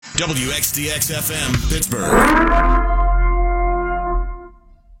WXDX FM, Pittsburgh.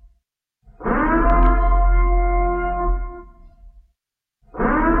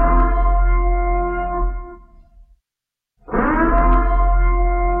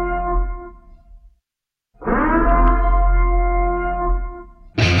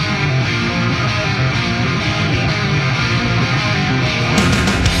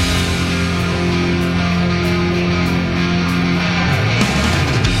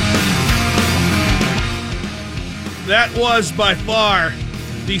 That was by far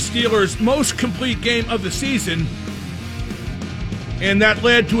the Steelers' most complete game of the season, and that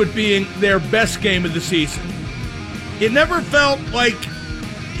led to it being their best game of the season. It never felt like,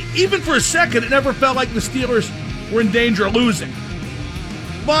 even for a second, it never felt like the Steelers were in danger of losing.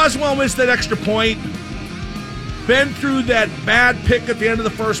 Boswell missed that extra point. Ben threw that bad pick at the end of the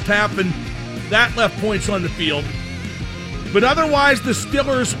first half, and that left points on the field. But otherwise, the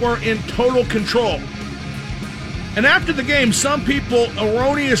Steelers were in total control. And after the game, some people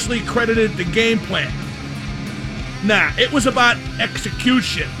erroneously credited the game plan. Nah, it was about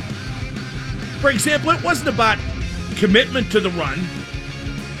execution. For example, it wasn't about commitment to the run.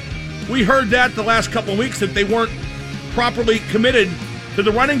 We heard that the last couple of weeks, that they weren't properly committed to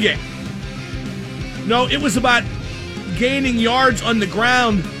the running game. No, it was about gaining yards on the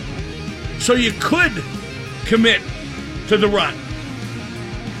ground so you could commit to the run.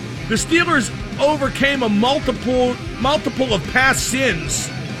 The Steelers overcame a multiple of past sins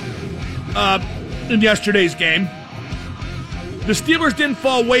in yesterday's game. The Steelers didn't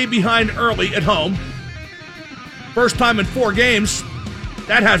fall way behind early at home. First time in 4 games.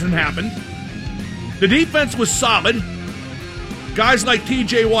 That hasn't happened. The defense was solid. Guys like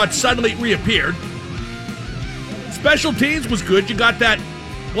T.J. Watt suddenly reappeared. Special teams was good. You got that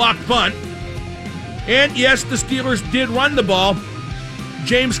blocked punt. And yes, the Steelers did run the ball.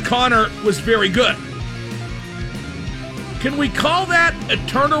 James Conner was very good. Can we call that a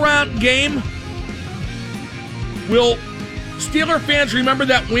turnaround game? Will Steeler fans remember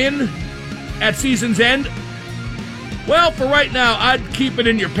that win at season's end? Well, for right now, I'd keep it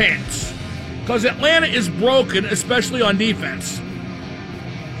in your pants. Because Atlanta is broken, especially on defense.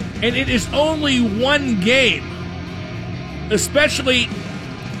 And it is only one game, especially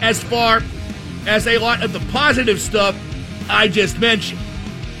as far as a lot of the positive stuff I just mentioned.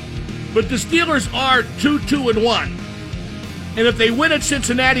 But the Steelers are 2-2-1. And if they win at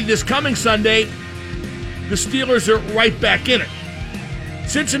Cincinnati this coming Sunday, the Steelers are right back in it.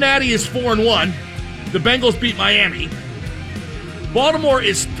 Cincinnati is 4-1. The Bengals beat Miami. Baltimore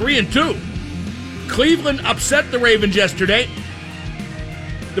is 3-2. Cleveland upset the Ravens yesterday.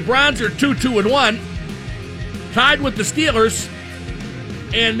 The Browns are 2-2-1, tied with the Steelers,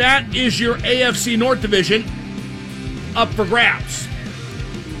 and that is your AFC North division up for grabs.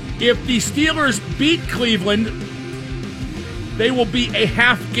 If the Steelers beat Cleveland, they will be a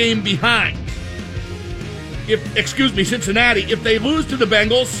half game behind. Cincinnati. If they lose to the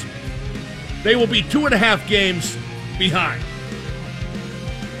Bengals, they will be 2.5 games behind.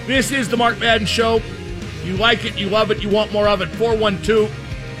 This is the Mark Madden Show. You like it, you love it, you want more of it.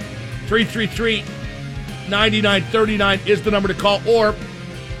 412-333-9939 is the number to call. Or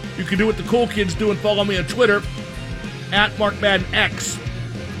you can do what the cool kids do and follow me on Twitter at MarkMaddenX.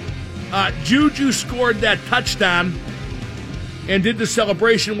 Juju scored that touchdown and did the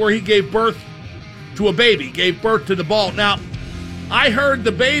celebration where he gave birth to a baby, gave birth to the ball. Now, I heard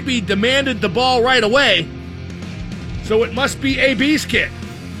the baby demanded the ball right away, so it must be AB's kid.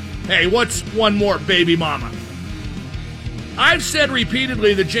 Hey, what's one more baby mama? I've said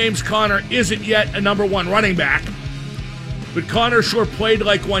repeatedly that James Conner isn't yet a number 1 running back, but Conner sure played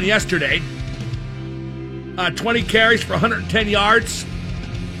like one yesterday. 20 carries for 110 yards.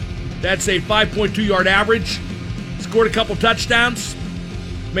 That's a 5.2-yard average. Scored a couple touchdowns.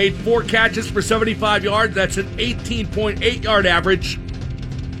 Made 4 catches for 75 yards. That's an 18.8-yard average.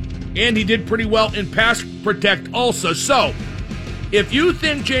 And he did pretty well in pass protect also. So, if you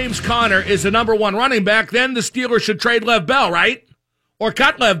think James Conner is the number 1 running back, then the Steelers should trade Lev Bell, right? Or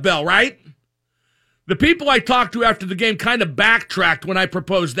cut Lev Bell, right? The people I talked to after the game kind of backtracked when I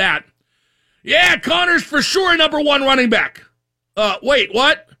proposed that. Yeah, Conner's for sure a number 1 running back. Wait,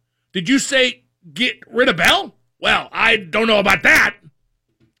 what? Did you say get rid of Bell? Well, I don't know about that.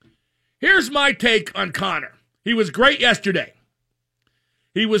 Here's my take on Conner. He was great yesterday.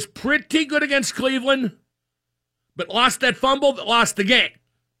 He was pretty good against Cleveland, but lost that fumble that lost the game.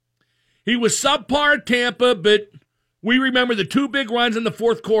 He was subpar at Tampa, but we remember the 2 big runs in the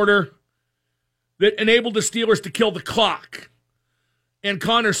fourth quarter that enabled the Steelers to kill the clock. And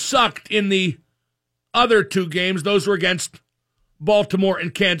Conner sucked in the other 2 games. Those were against Baltimore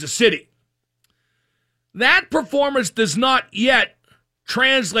and Kansas City. That performance does not yet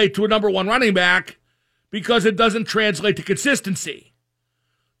translate to a number one running back because it doesn't translate to consistency.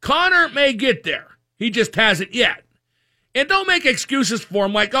 Connor may get there. He just hasn't yet. And don't make excuses for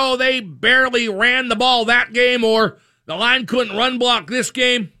him like, oh, they barely ran the ball that game or the line couldn't run block this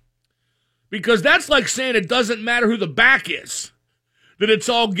game. Because that's like saying it doesn't matter who the back is, that it's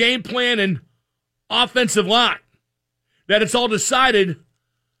all game plan and offensive line, that it's all decided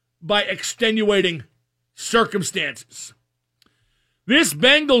by extenuating circumstances. This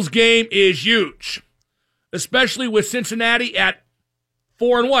Bengals game is huge, especially with Cincinnati at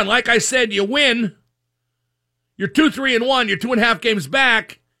 4-1. Like I said, you win, you're 2-3-1, you're 2.5 games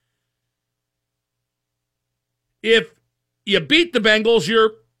back. If you beat the Bengals,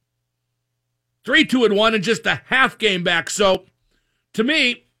 you're 3-2-1 and just a half game back. So, to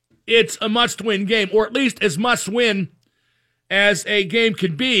me, it's a must-win game, or at least as must-win as a game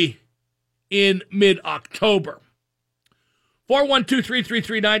could be in mid-October.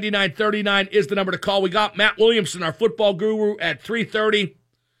 412-333-9939 is the number to call. We got Matt Williamson, our football guru, at 3:30.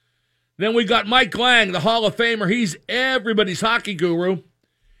 Then we got Mike Lang, the Hall of Famer. He's everybody's hockey guru.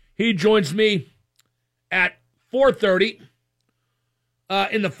 He joins me at 4:30.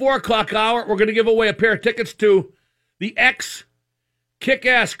 In the 4 o'clock hour, we're going to give away a pair of tickets to the X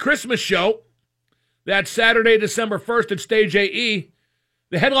Kick-Ass Christmas Show. That's Saturday, December 1st at Stage AE.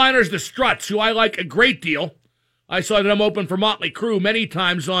 The headliner is the Struts, who I like a great deal. I saw them open for Motley Crue many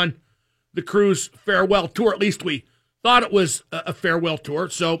times on the Crue's farewell tour. At least we thought it was a farewell tour.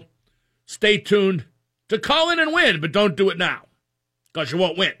 So stay tuned to call in and win, but don't do it now because you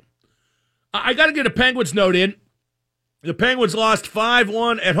won't win. I got to get a Penguins note in. The Penguins lost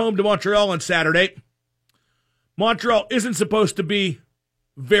 5-1 at home to Montreal on Saturday. Montreal isn't supposed to be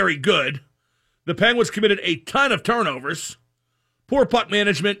very good. The Penguins committed a ton of turnovers. Poor puck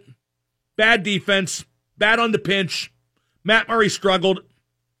management, bad defense, bad on the pinch. Matt Murray struggled.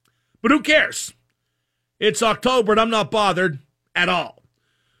 But who cares? It's October and I'm not bothered at all.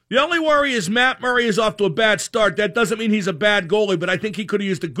 The only worry is Matt Murray is off to a bad start. That doesn't mean he's a bad goalie, but I think he could have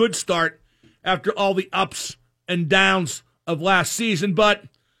used a good start after all the ups and downs of last season. But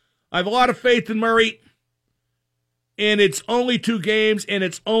I have a lot of faith in Murray, and it's only 2 games, and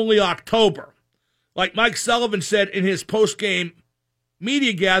it's only October. Like Mike Sullivan said in his post-game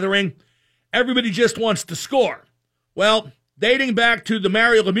media gathering, everybody just wants to score. Well, dating back to the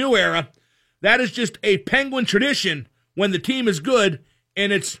Mario Lemieux era, that is just a Penguin tradition when the team is good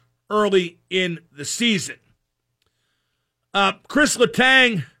and it's early in the season. Chris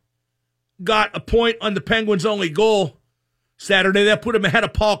Letang got a point on the Penguins' only goal Saturday. That put him ahead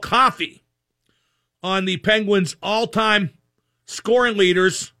of Paul Coffey on the Penguins' all-time scoring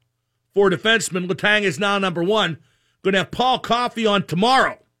leaders for defensemen. Letang is now number 1. Going to have Paul Coffey on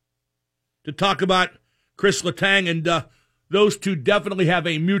tomorrow to talk about Chris Letang, and those two definitely have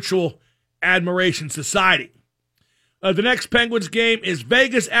a mutual admiration society. The next Penguins game is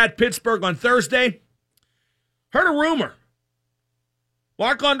Vegas at Pittsburgh on Thursday. Heard a rumor.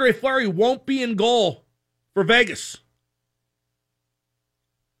 Marc-Andre Fleury won't be in goal for Vegas.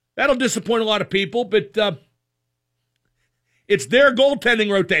 That'll disappoint a lot of people, but it's their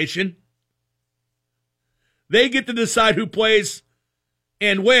goaltending rotation. They get to decide who plays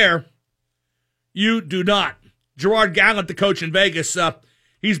and where. You do not. Gerard Gallant, the coach in Vegas,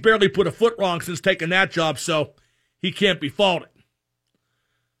 he's barely put a foot wrong since taking that job, so he can't be faulted.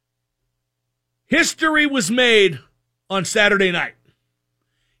 History was made on Saturday night.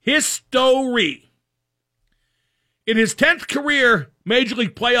 History. In his 10th career Major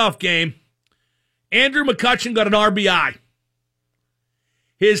League playoff game, Andrew McCutchen got an RBI.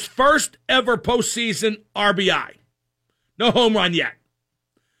 His first ever postseason RBI. No home run yet.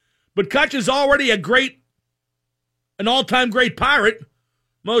 But Kutch is already an all-time great Pirate,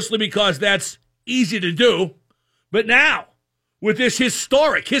 mostly because that's easy to do. But now, with this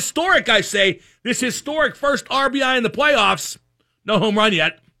historic first RBI in the playoffs, no home run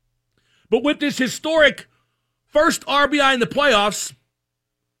yet, but with this historic first RBI in the playoffs,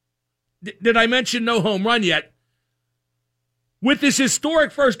 did I mention no home run yet? With this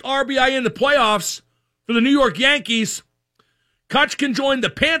historic first RBI in the playoffs for the New York Yankees, Kutch can join the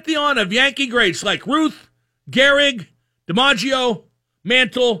pantheon of Yankee greats like Ruth, Gehrig, DiMaggio,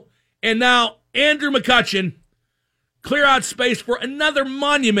 Mantle, and now Andrew McCutchen clear out space for another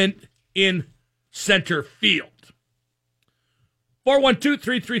monument in center field.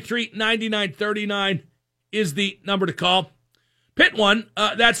 412-333-9939 is the number to call. Pit one,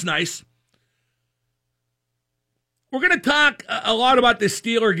 that's nice. We're going to talk a lot about this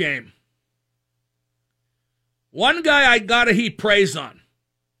Steeler game. One guy I got to heap praise on,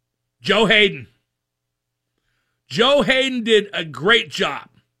 Joe Hayden. Joe Hayden did a great job.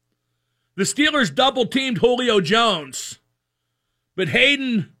 The Steelers double-teamed Julio Jones, but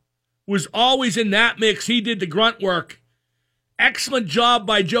Hayden was always in that mix. He did the grunt work. Excellent job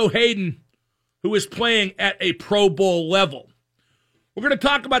by Joe Hayden, who is playing at a Pro Bowl level. We're going to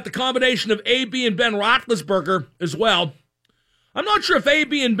talk about the combination of AB and Ben Roethlisberger as well. I'm not sure if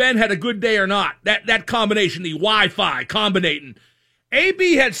AB and Ben had a good day or not. That combination, the Wi-Fi combinating.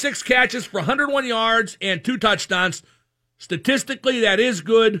 AB had 6 catches for 101 yards and 2 touchdowns. Statistically, that is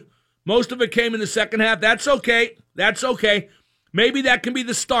good. Most of it came in the second half. That's okay. That's okay. Maybe that can be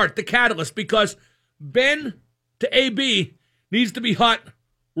the start, the catalyst, because Ben to AB needs to be hot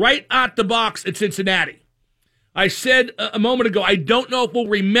right out the box at Cincinnati. I said a moment ago, I don't know if we'll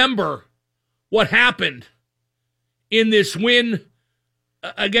remember what happened in this win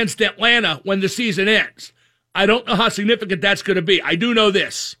against Atlanta when the season ends. I don't know how significant that's going to be. I do know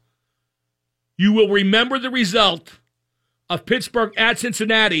this. You will remember the result of Pittsburgh at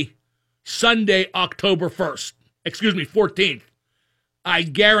Cincinnati Sunday, October 14th. I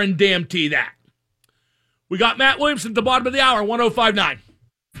guarantee that. We got Matt Williamson at the bottom of the hour, 105.9.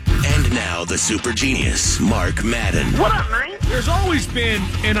 And now the super genius, Mark Madden. What up, man? There's always been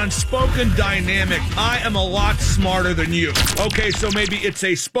an unspoken dynamic. I am a lot smarter than you. Okay, so maybe it's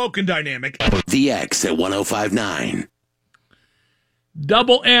a spoken dynamic. The X at 105.9.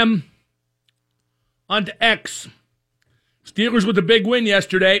 Double M onto X. Steelers with a big win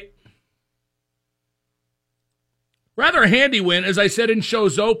yesterday. Rather a handy win, as I said in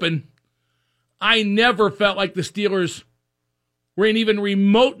show's open. I never felt like the Steelers were in even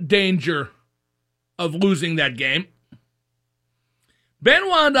remote danger of losing that game. Ben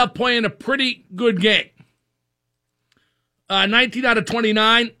wound up playing a pretty good game. 19 out of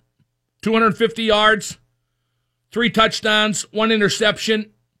 29, 250 yards, 3 touchdowns, 1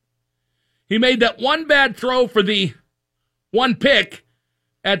 interception. He made that one bad throw for the 1 pick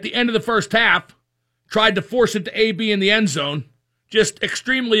at the end of the first half. Tried to force it to AB in the end zone. Just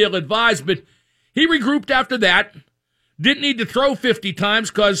extremely ill-advised, but he regrouped after that. Didn't need to throw 50 times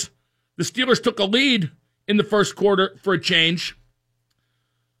because the Steelers took a lead in the first quarter for a change.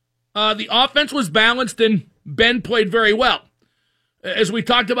 The offense was balanced, and Ben played very well. As we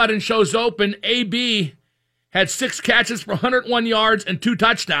talked about in show's open, AB had 6 catches for 101 yards and 2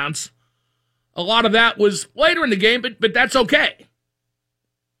 touchdowns. A lot of that was later in the game, but that's okay.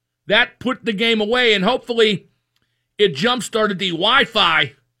 That put the game away, and hopefully it jump-started the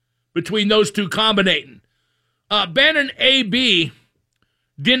Wi-Fi between those two combinating. Ben and AB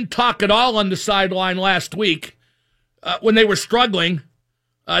didn't talk at all on the sideline last week when they were struggling.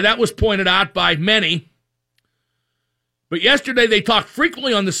 That was pointed out by many. But yesterday they talked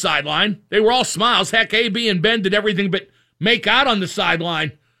frequently on the sideline. They were all smiles. Heck, AB and Ben did everything but make out on the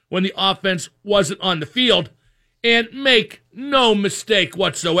sideline when the offense wasn't on the field. And make no mistake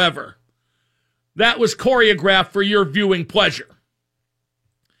whatsoever, that was choreographed for your viewing pleasure.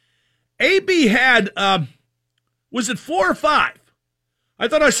 AB had, was it 4 or 5? I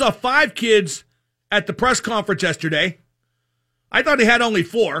thought I saw 5 kids at the press conference yesterday. I thought he had only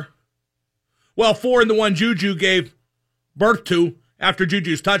 4. Well, 4 in the one Juju gave birth to after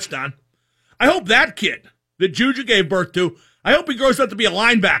Juju's touchdown. I hope that kid that Juju gave birth to, I hope he grows up to be a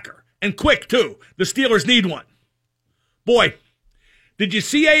linebacker, and quick, too. The Steelers need one. Boy, did you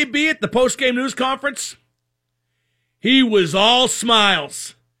see AB at the post-game news conference? He was all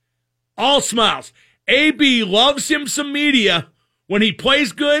smiles. All smiles. AB loves him some media when he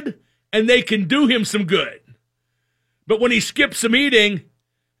plays good and they can do him some good. But when he skips a meeting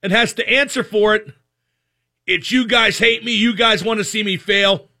and has to answer for it, it's you guys hate me, you guys want to see me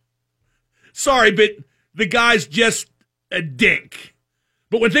fail. Sorry, but the guy's just a dink.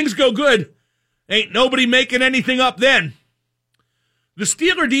 But when things go good, ain't nobody making anything up then. The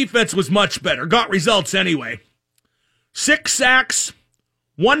Steeler defense was much better. Got results anyway. 6 sacks,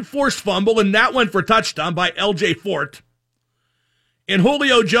 1 forced fumble, and that went for a touchdown by L.J. Fort. And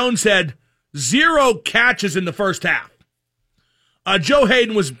Julio Jones had 0 catches in the first half. Joe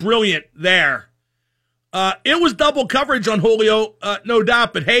Hayden was brilliant there. It was double coverage on Julio, no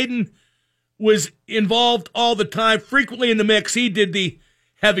doubt, but Hayden was involved all the time, frequently in the mix. He did the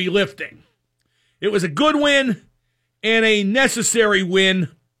heavy lifting. It was a good win and a necessary win.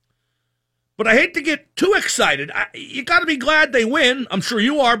 But I hate to get too excited. You got to be glad they win. I'm sure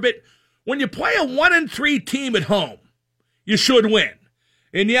you are. But when you play a 1-3 team at home, you should win.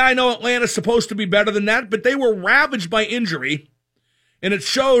 And yeah, I know Atlanta's supposed to be better than that, but they were ravaged by injury, and it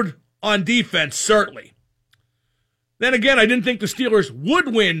showed on defense, certainly. Then again, I didn't think the Steelers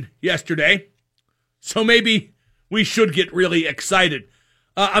would win yesterday, so maybe we should get really excited.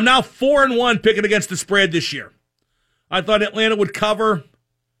 I'm now 4-1 picking against the spread this year. I thought Atlanta would cover.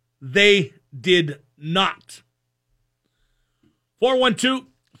 They did not.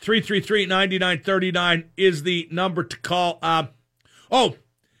 412-333-9939 is the number to call.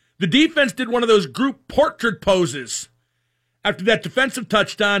 The defense did one of those group portrait poses after that defensive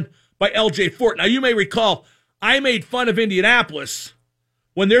touchdown by L.J. Fort. Now, you may recall, I made fun of Indianapolis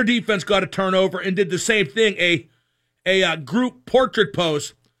when their defense got a turnover and did the same thing, a group portrait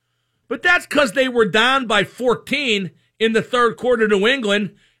pose. But that's because they were down by 14 in the third quarter to New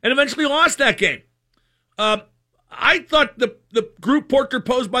England and eventually lost that game. I thought the group portrait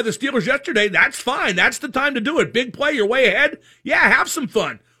pose by the Steelers yesterday, that's fine. That's the time to do it. Big play, you're way ahead. Yeah, have some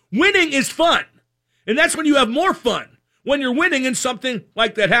fun. Winning is fun. And that's when you have more fun, when you're winning and something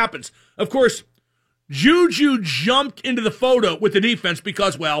like that happens. Of course, Juju jumped into the photo with the defense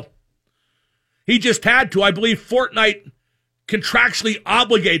because, well, he just had to. I believe Fortnite contractually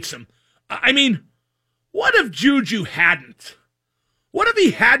obligates him. I mean, what if Juju hadn't? What if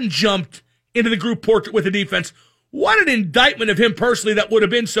he hadn't jumped into the group portrait with the defense? What an indictment of him personally that would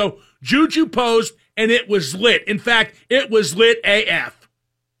have been. So Juju posed, and it was lit. In fact, it was lit AF.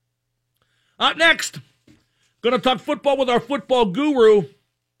 Up next, going to talk football with our football guru,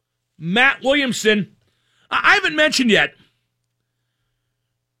 Matt Williamson. I haven't mentioned yet,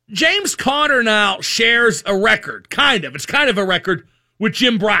 James Conner now shares a record, kind of. It's kind of a record with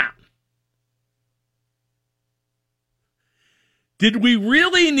Jim Brown. Did we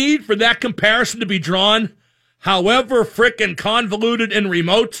really need for that comparison to be drawn, however frickin' convoluted and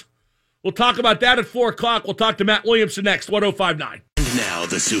remote? We'll talk about that at 4 o'clock. We'll talk to Matt Williamson next, 105.9. And now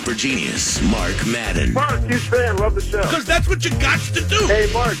the super genius, Mark Madden. Mark, huge fan. Love the show. Because that's what you got to do. Hey,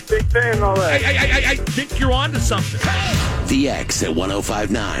 Mark, big fan and all that. I think you're on to something. The X at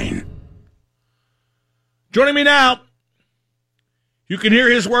 105.9. Joining me now, you can hear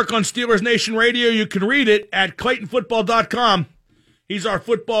his work on Steelers Nation Radio. You can read it at ClaytonFootball.com. He's our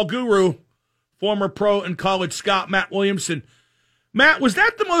football guru, former pro and college scout, Matt Williamson. Matt, was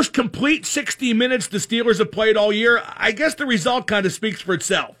that the most complete 60 minutes the Steelers have played all year? I guess the result kind of speaks for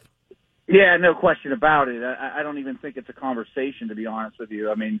itself. Yeah, no question about it. I don't even think it's a conversation, to be honest with you.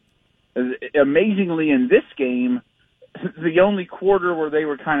 I mean, amazingly in this game, the only quarter where they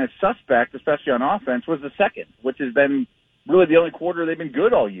were kind of suspect, especially on offense, was the second, which has been really the only quarter they've been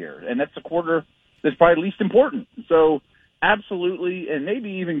good all year. And that's the quarter that's probably least important. So absolutely, and maybe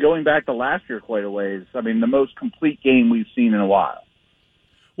even going back to last year quite a ways, I mean, the most complete game we've seen in a while.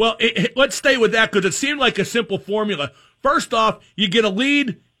 Well, let's stay with that because it seemed like a simple formula. First off, you get a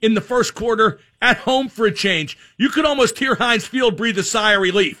lead in the first quarter at home for a change. You could almost hear Heinz Field breathe a sigh of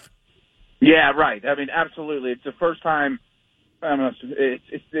relief. Yeah, right. I mean, absolutely. It's the first time,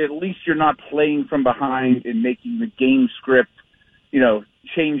 it's at least you're not playing from behind and making the game script,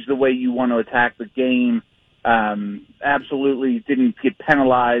 change the way you want to attack the game. Absolutely didn't get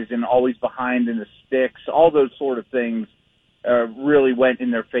penalized and always behind in the sticks. All those sort of things really went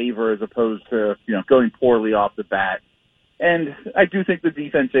in their favor as opposed to, going poorly off the bat. And I do think the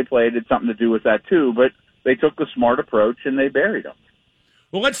defense they played had something to do with that too, but they took the smart approach and they buried them.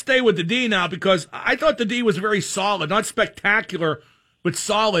 Well, let's stay with the D now because I thought the D was very solid, not spectacular, but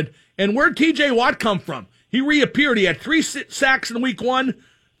solid. And where'd T.J. Watt come from? He reappeared. He had 3 sacks in week 1,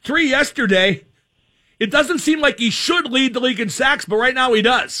 3 yesterday. It doesn't seem like he should lead the league in sacks, but right now he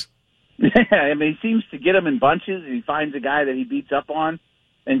does. Yeah, I mean, he seems to get them in bunches, and he finds a guy that he beats up on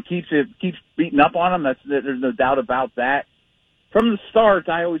and keeps beating up on him. There's no doubt about that. From the start,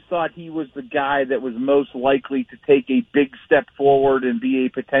 I always thought he was the guy that was most likely to take a big step forward and be a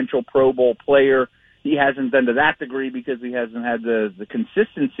potential Pro Bowl player. He hasn't been to that degree because he hasn't had the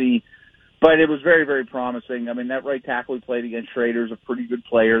consistency, but it was very, very promising. I mean, that right tackle he played against Schrader is a pretty good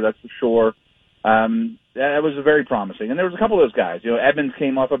player, that's for sure. That was very promising. And there was a couple of those guys. Evans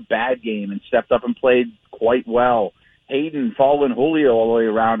came off a bad game and stepped up and played quite well. Hayden following Julio all the way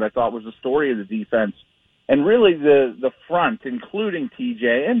around, I thought was the story of the defense. And really the front, including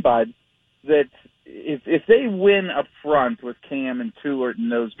TJ and Bud, that if they win up front with Cam and Tuart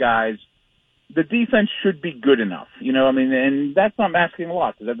and those guys, the defense should be good enough. And that's not asking a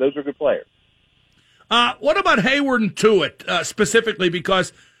lot because those are good players. What about Hayward and Tuart specifically?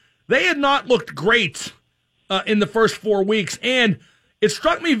 Because they had not looked great in the first 4 weeks. And it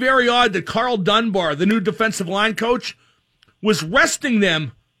struck me very odd that Carl Dunbar, the new defensive line coach, was resting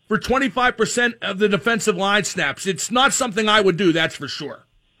them for 25% of the defensive line snaps. It's not something I would do, that's for sure.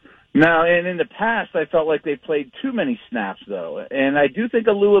 No, and in the past, I felt like they played too many snaps, though. And I do think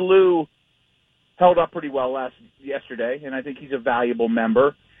Alualu held up pretty well yesterday, and I think he's a valuable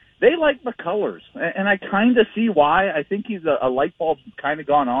member. they like McCullers, and I kind of see why. I think he's a light bulb's kind of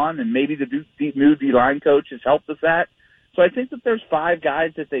gone on, and maybe the new D-line coach has helped with that. So I think that there's 5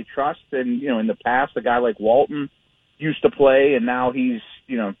 guys that they trust, and, in the past, a guy like Walton used to play, and now he's,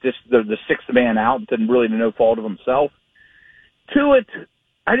 just the sixth man out, and really to no fault of himself. Tuitt,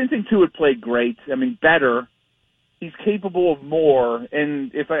 I didn't think Tuitt played great. I mean, better. He's capable of more,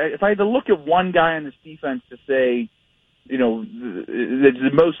 and if I had to look at one guy on this defense to say, the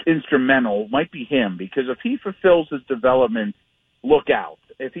most instrumental, might be him, because if he fulfills his development, look out.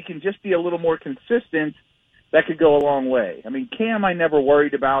 If he can just be a little more consistent, that could go a long way. I mean, Cam I never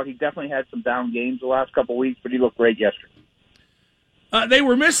worried about. He definitely had some down games the last couple of weeks, but he looked great yesterday. They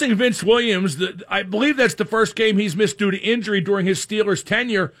were missing Vince Williams. I believe that's the first game he's missed due to injury during his Steelers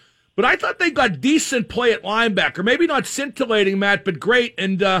tenure. But I thought they got decent play at linebacker. Maybe not scintillating, Matt, but great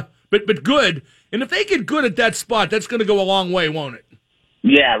and but good. And if they get good at that spot, that's going to go a long way, won't it?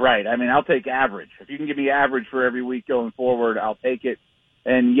 Yeah, right. I mean, I'll take average. If you can give me average for every week going forward, I'll take it.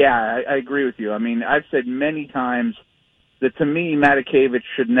 And, yeah, I agree with you. I mean, I've said many times that, to me, Matakevich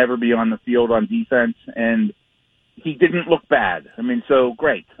should never be on the field on defense, and he didn't look bad. I mean, so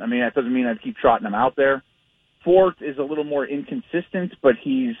great. I mean, that doesn't mean I'd keep trotting him out there. Fort is a little more inconsistent, but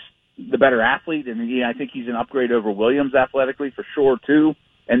he's the better athlete, and I think he's an upgrade over Williams athletically for sure, too,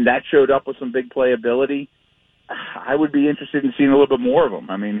 and that showed up with some big playability. I would be interested in seeing a little bit more of him.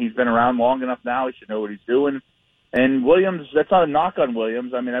 I mean, he's been around long enough now. He should know what he's doing. And Williams, that's not a knock on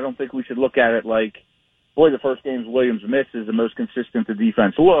Williams. I mean, I don't think we should look at it like, boy, the first games Williams missed is the most consistent the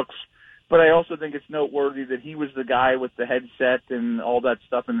defense looks. But I also think it's noteworthy that he was the guy with the headset and all that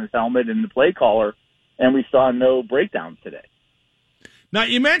stuff in his helmet and the play caller, and we saw no breakdowns today. Now,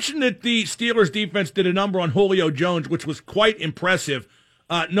 you mentioned that the Steelers defense did a number on Julio Jones, which was quite impressive.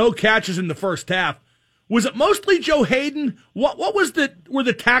 No catches in the first half. Was it mostly Joe Hayden? What were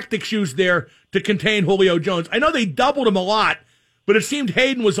the tactics used there to contain Julio Jones? I know they doubled him a lot, but it seemed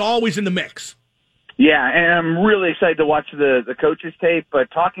Hayden was always in the mix. Yeah, and I'm really excited to watch the coaches tape,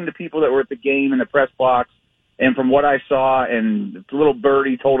 but talking to people that were at the game in the press box, and from what I saw, and the little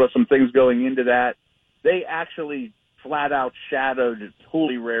birdie told us some things going into that, they actually flat out shadowed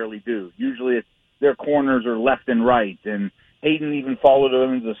Julio rarely do. Usually their corners are left and right, and Hayden even followed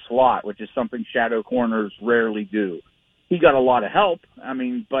him into the slot, which is something shadow corners rarely do. He got a lot of help,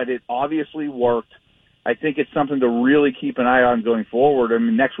 but it obviously worked. I think it's something to really keep an eye on going forward. I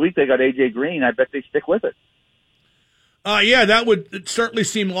mean, next week they got A.J. Green. I bet they stick with it. Yeah, that would certainly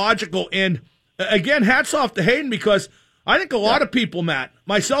seem logical. And, again, hats off to Hayden, because I think a lot of people, Matt,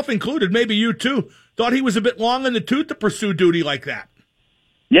 myself included, maybe you too, thought he was a bit long in the tooth to pursue duty like that.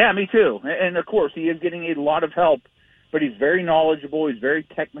 Yeah, me too. And, of course, he is getting a lot of help. But he's very knowledgeable. He's very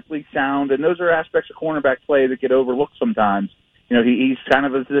technically sound, and those are aspects of cornerback play that get overlooked sometimes. He's kind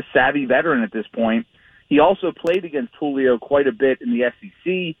of a savvy veteran at this point. He also played against Julio quite a bit in the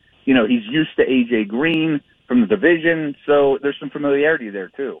SEC. He's used to A.J. Green from the division, so there's some familiarity there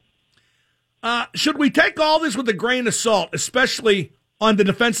too. Should we take all this with a grain of salt, especially on the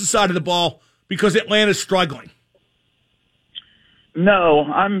defensive side of the ball, because Atlanta's struggling? No,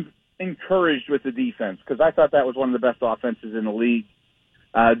 I'm encouraged with the defense, because I thought that was one of the best offenses in the league.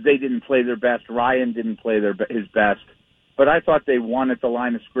 They didn't play their best. Ryan didn't play his best. But I thought they won at the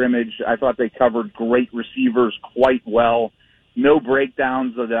line of scrimmage. I thought they covered great receivers quite well. No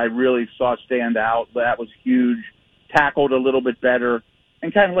breakdowns that I really saw stand out. That was huge. Tackled a little bit better.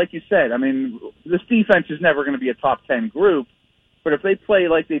 And kind of like you said, this defense is never going to be a top 10 group. But if they play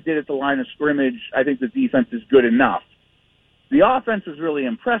like they did at the line of scrimmage, I think the defense is good enough. The offense is really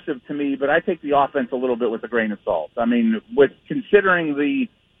impressive to me, but I take the offense a little bit with a grain of salt. With considering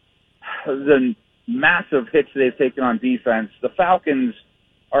the massive hits they've taken on defense, the Falcons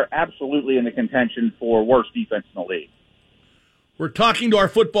are absolutely in the contention for worst defense in the league. We're talking to our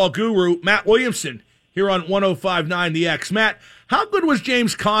football guru, Matt Williamson, here on 105.9 The X. Matt, how good was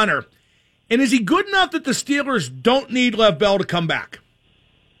James Conner? And is he good enough that the Steelers don't need Lev Bell to come back?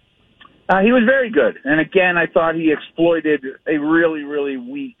 He was very good. And again, I thought he exploited a really, really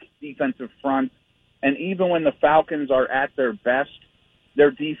weak defensive front. And even when the Falcons are at their best,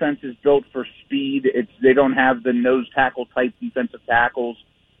 their defense is built for speed. They don't have the nose tackle type defensive tackles,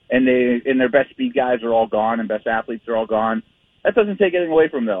 and their best speed guys are all gone, and best athletes are all gone. That doesn't take anything away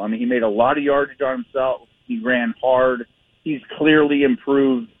from them. He made a lot of yardage on himself. He ran hard. He's clearly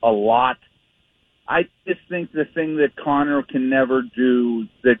improved a lot. I just think the thing that Conner can never do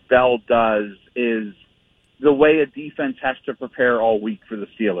that Bell does is the way a defense has to prepare all week for the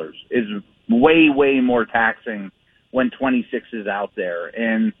Steelers is way, way more taxing when 26 is out there.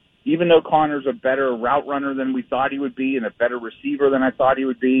 And even though Connor's a better route runner than we thought he would be and a better receiver than I thought he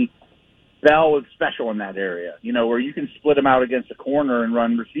would be, Bell is special in that area, where you can split him out against a corner and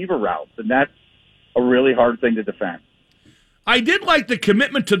run receiver routes, and that's a really hard thing to defend. I did like the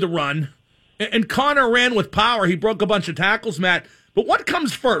commitment to the run, and Connor ran with power. He broke a bunch of tackles, Matt. But what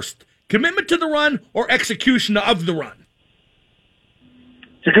comes first, commitment to the run or execution of the run?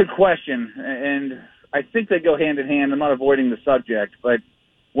 It's a good question, and I think they go hand in hand. I'm not avoiding the subject, but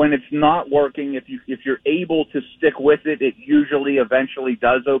when it's not working, if you're able to stick with it, it usually eventually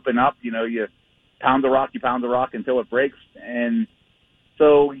does open up. You pound the rock until it breaks. And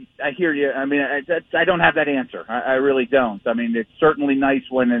so I hear you. I mean, I don't have that answer. I really don't. I mean, it's certainly nice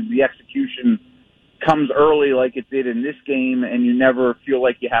when the execution comes early like it did in this game, and you never feel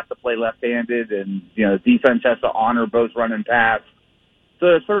like you have to play left-handed, and the defense has to honor both run and pass. So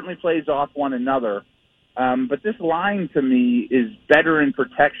it certainly plays off one another. But this line, to me, is better in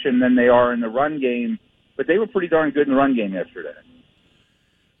protection than they are in the run game. But they were pretty darn good in the run game yesterday.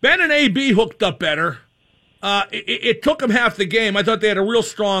 Ben and AB hooked up better. It took them half the game. I thought they had a real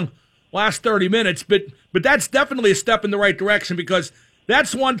strong last 30 minutes. But that's definitely a step in the right direction, because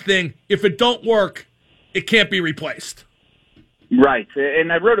that's one thing. If it don't work, it can't be replaced. Right.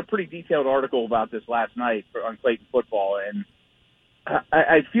 And I wrote a pretty detailed article about this last night on Clayton Football, and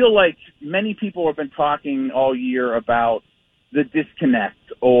I feel like many people have been talking all year about the disconnect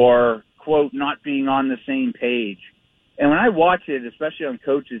or, quote, not being on the same page. And when I watch it, especially on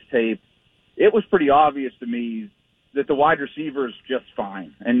coach's tape, it was pretty obvious to me that the wide receiver is just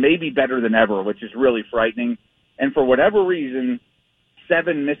fine and maybe better than ever, which is really frightening. And for whatever reason,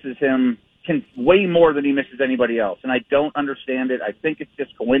 Seven misses him way more than he misses anybody else. And I don't understand it. I think it's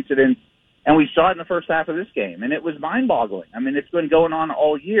just coincidence. And we saw it in the first half of this game, and it was mind-boggling. I mean, it's been going on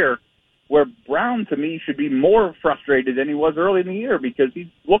all year, where Brown, to me, should be more frustrated than he was early in the year, because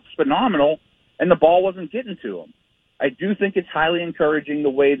he looks phenomenal, and the ball wasn't getting to him. I do think it's highly encouraging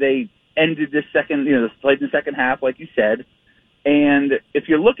the way they ended this played in the second half, like you said. And if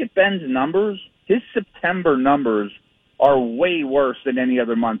you look at Ben's numbers, his September numbers are way worse than any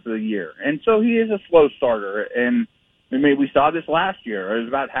other month of the year. And so he is a slow starter, and I mean, we saw this last year. It was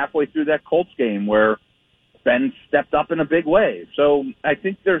about halfway through that Colts game where Ben stepped up in a big way. So I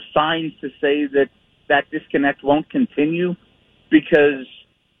think there's signs to say that disconnect won't continue, because,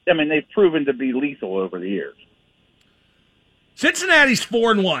 I mean, they've proven to be lethal over the years. Cincinnati's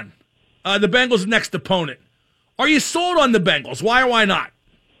 4-1. The Bengals' next opponent. Are you sold on the Bengals? Why or why not?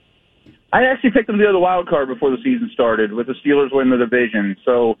 I actually picked them to the wild card before the season started, with the Steelers winning the division.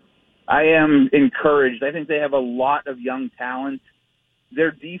 So I am encouraged. I think they have a lot of young talent.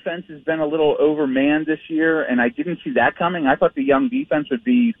 Their defense has been a little overmanned this year, and I didn't see that coming. I thought the young defense would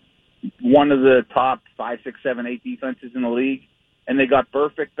be one of the top 5, 6, 7, 8 defenses in the league, and they got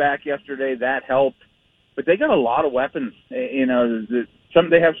Burfict back yesterday. That helped. But they got a lot of weapons. They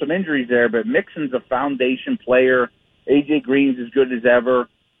have some injuries there, but Mixon's a foundation player. A.J. Green's as good as ever.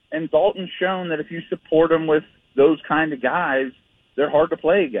 And Dalton's shown that if you support him with those kind of guys, they're hard to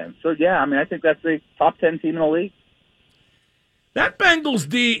play against. So, yeah, I mean, I think that's a top 10 team in the league. That Bengals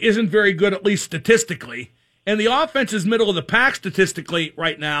D isn't very good, at least statistically, and the offense is middle of the pack statistically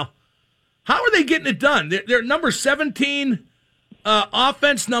right now. How are they getting it done? They're number 17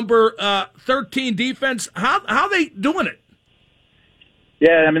 offense, number 13 defense. How are they doing it?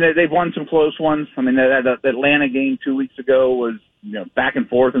 Yeah, I mean, they've won some close ones. I mean, that Atlanta game 2 weeks ago was back and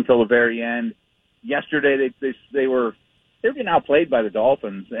forth until the very end. Yesterday, they were getting outplayed by the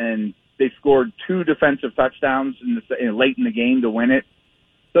Dolphins, and they scored 2 defensive touchdowns late in the game to win it.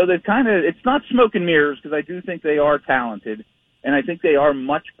 So they've it's not smoke and mirrors, because I do think they are talented, and I think they are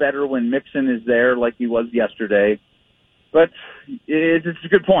much better when Mixon is there like he was yesterday. But it's a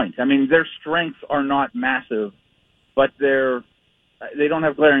good point. I mean, their strengths are not massive, but they don't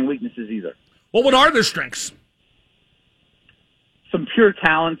have glaring weaknesses either. Well, what are their strengths? Some pure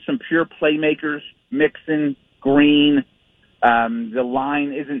talent, some pure playmakers, Mixon, Green. The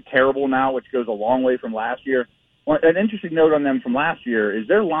line isn't terrible now, which goes a long way from last year. An interesting note on them from last year is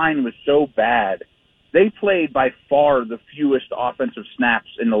their line was so bad, they played by far the fewest offensive snaps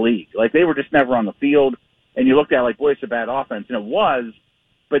in the league. Like, they were just never on the field, and you looked at it like, boy, it's a bad offense, and it was.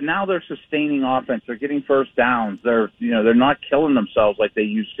 But now they're sustaining offense. They're getting first downs. They're not killing themselves like they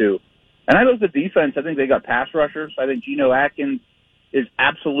used to. And I look at the defense. I think they got pass rushers. I think Geno Atkins is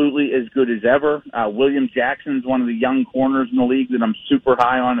absolutely as good as ever. William Jackson's one of the young corners in the league that I'm super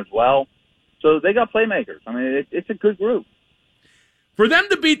high on as well. So they got playmakers. I mean, it's a good group. For them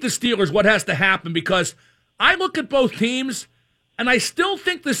to beat the Steelers, what has to happen? Because I look at both teams, and I still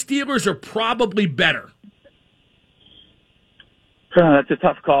think the Steelers are probably better. That's a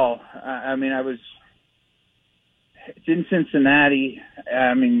tough call. I mean, it's in Cincinnati.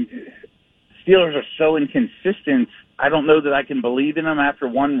 I mean, Steelers are so inconsistent. I don't know that I can believe in them after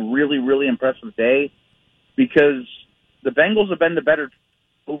one really, really impressive day, because the Bengals have been the better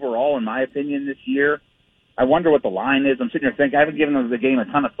overall, in my opinion, this year. I wonder what the line is. I'm sitting here thinking, I haven't given the game a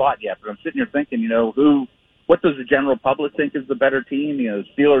ton of thought yet, but I'm sitting here thinking, what does the general public think is the better team? The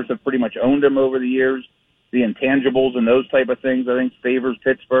Steelers have pretty much owned them over the years. The intangibles and those type of things, I think, favors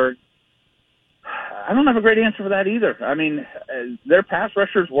Pittsburgh. I don't have a great answer for that either. I mean, their pass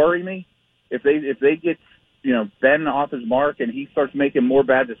rushers worry me. If they get, Ben off his mark and he starts making more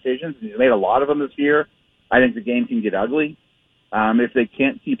bad decisions, and he's made a lot of them this year, I think the game can get ugly. If they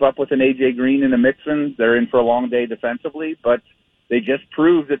can't keep up with an A.J. Green and a Mixon, they're in for a long day defensively, but they just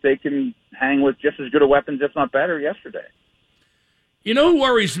proved that they can hang with just as good a weapons, if not better, yesterday. You know who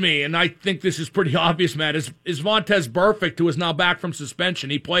worries me, and I think this is pretty obvious, Matt, is Vontaze Burfict, who is now back from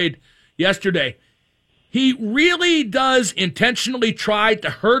suspension. He played yesterday. He really does intentionally try to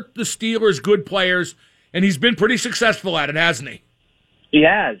hurt the Steelers' good players, and he's been pretty successful at it, hasn't he? He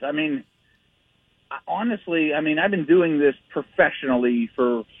has. I mean, honestly, I've been doing this professionally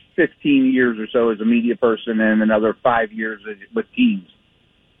for 15 years or so as a media person and another 5 years with teams.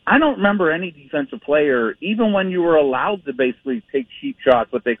 I don't remember any defensive player, even when you were allowed to basically take cheap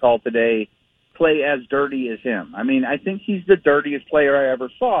shots, what they call today, play as dirty as him. I think he's the dirtiest player I ever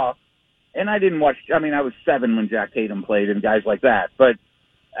saw. And I didn't watch, I was 7 when Jack Tatum played and guys like that. But,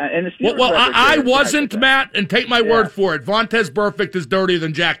 and the Steelers I wasn't, Matt, and take my word for it. Vontaze Burfict is dirtier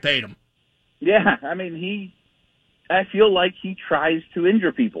than Jack Tatum. Yeah, I feel like he tries to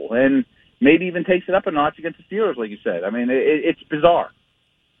injure people and maybe even takes it up a notch against the Steelers, like you said. It's bizarre.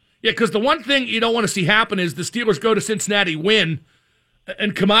 Yeah, because the one thing you don't want to see happen is the Steelers go to Cincinnati, win,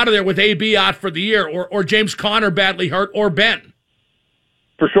 and come out of there with AB out for the year, or James Conner badly hurt, or Ben.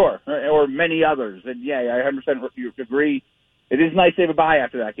 For sure, or many others. And yeah, I 100% agree. It is nice to have a bye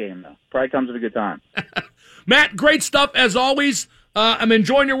after that game, though. Probably comes at a good time. Matt, great stuff as always. I'm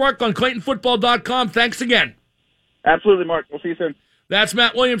enjoying your work on ClaytonFootball.com. Thanks again. Absolutely, Mark. We'll see you soon. That's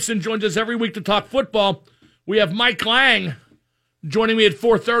Matt Williamson. Joins us every week to talk football. We have Mike Lang joining me at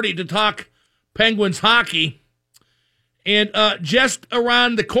 4:30 to talk Penguins hockey. And just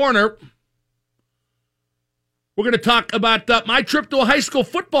around the corner, we're going to talk about my trip to a high school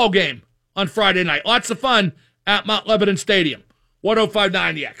football game on Friday night. Lots of fun at Mount Lebanon Stadium.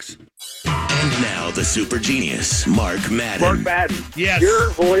 105.9 The X. And now the super genius, Mark Madden. Mark Madden. Yes. Your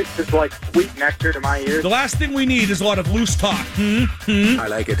voice is like sweet nectar to my ears. The last thing we need is a lot of loose talk. I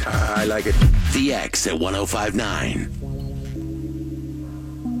like it. I like it. The X at 105.9.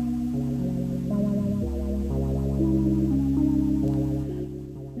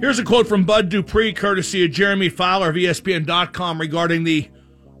 Here's a quote from Bud Dupree, courtesy of Jeremy Fowler of ESPN.com, regarding the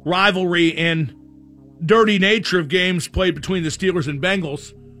rivalry and dirty nature of games played between the Steelers and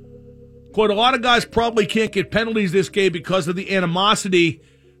Bengals. Quote, a lot of guys probably can't get penalties this game because of the animosity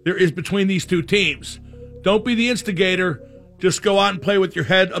there is between these two teams. Don't be the instigator. Just go out and play with your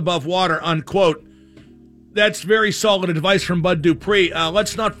head above water, unquote. That's very solid advice from Bud Dupree.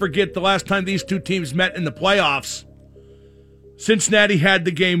 Let's not forget the last time these two teams met in the playoffs. Cincinnati had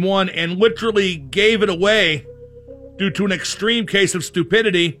the game won and literally gave it away due to an extreme case of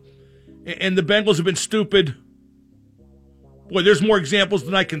stupidity. And the Bengals have been stupid. Boy, there's more examples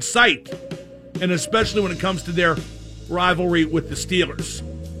than I can cite. And especially when it comes to their rivalry with the Steelers.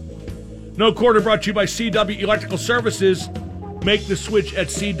 No Quarter brought to you by CW Electrical Services. Make the switch at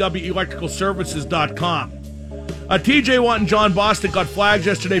CWElectricalServices.com. TJ Watt and John Bostic got flagged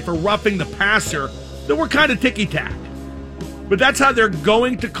yesterday for roughing the passer. They were kind of ticky-tack. But that's how they're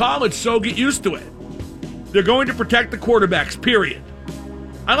going to college, so get used to it. They're going to protect the quarterbacks, period.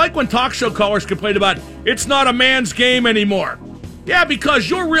 I like when talk show callers complain about, it's not a man's game anymore. Yeah, because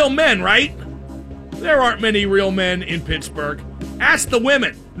you're real men, right? There aren't many real men in Pittsburgh. Ask the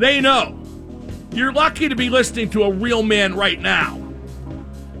women. They know. You're lucky to be listening to a real man right now.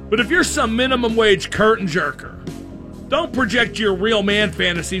 But if you're some minimum wage curtain jerker, don't project your real man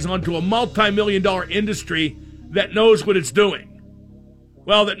fantasies onto a multi-million-dollar industry that knows what it's doing.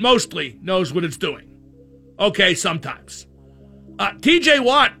 Well, that mostly knows what it's doing. Okay, sometimes. TJ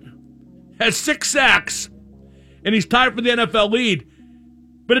Watt has 6 sacks, and he's tied for the NFL lead.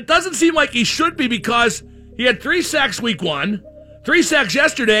 But it doesn't seem like he should be because he had 3 sacks week 1, 3 sacks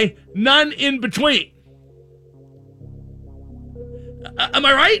yesterday, none in between. Am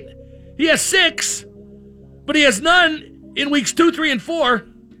I right? He has 6, but he has none in weeks 2, 3, and 4.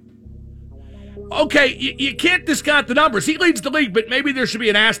 Okay, you can't discount the numbers. He leads the league, but maybe there should be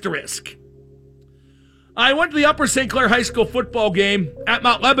an asterisk. I went to the Upper St. Clair High School football game at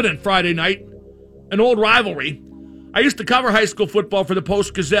Mount Lebanon Friday night, an old rivalry. I used to cover high school football for the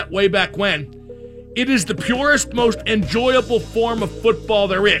Post-Gazette way back when. It is the purest, most enjoyable form of football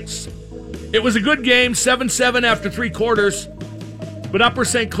there is. It was a good game, 7-7 after 3 quarters, but Upper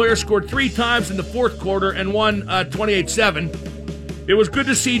St. Clair scored 3 times in the 4th quarter and won 28-7. It was good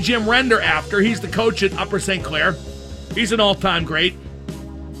to see Jim Render after. He's the coach at Upper St. Clair. He's an all-time great.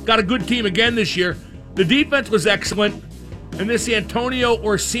 Got a good team again this year. The defense was excellent, and this Antonio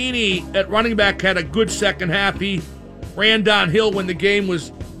Orsini at running back had a good second half. He ran downhill when the game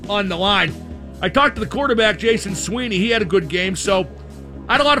was on the line. I talked to the quarterback, Jason Sweeney. He had a good game, so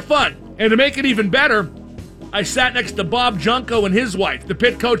I had a lot of fun. And to make it even better, I sat next to Bob Junko and his wife, the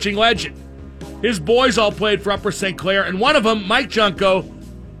Pitt coaching legend. His boys all played for Upper St. Clair, and one of them, Mike Junko,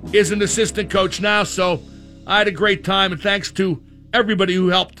 is an assistant coach now, so I had a great time, and thanks to everybody who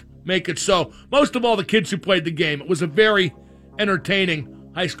helped make it so. Most of all, the kids who played the game. It was a very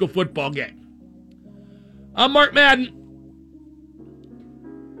entertaining high school football game. I'm Mark Madden.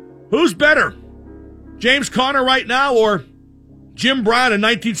 Who's better, James Conner right now or Jim Brown in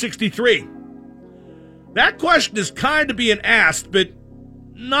 1963? That question is kind of being asked, but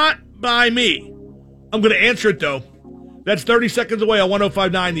not by me. I'm going to answer it, though. That's 30 seconds away on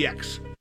 105.9 The X.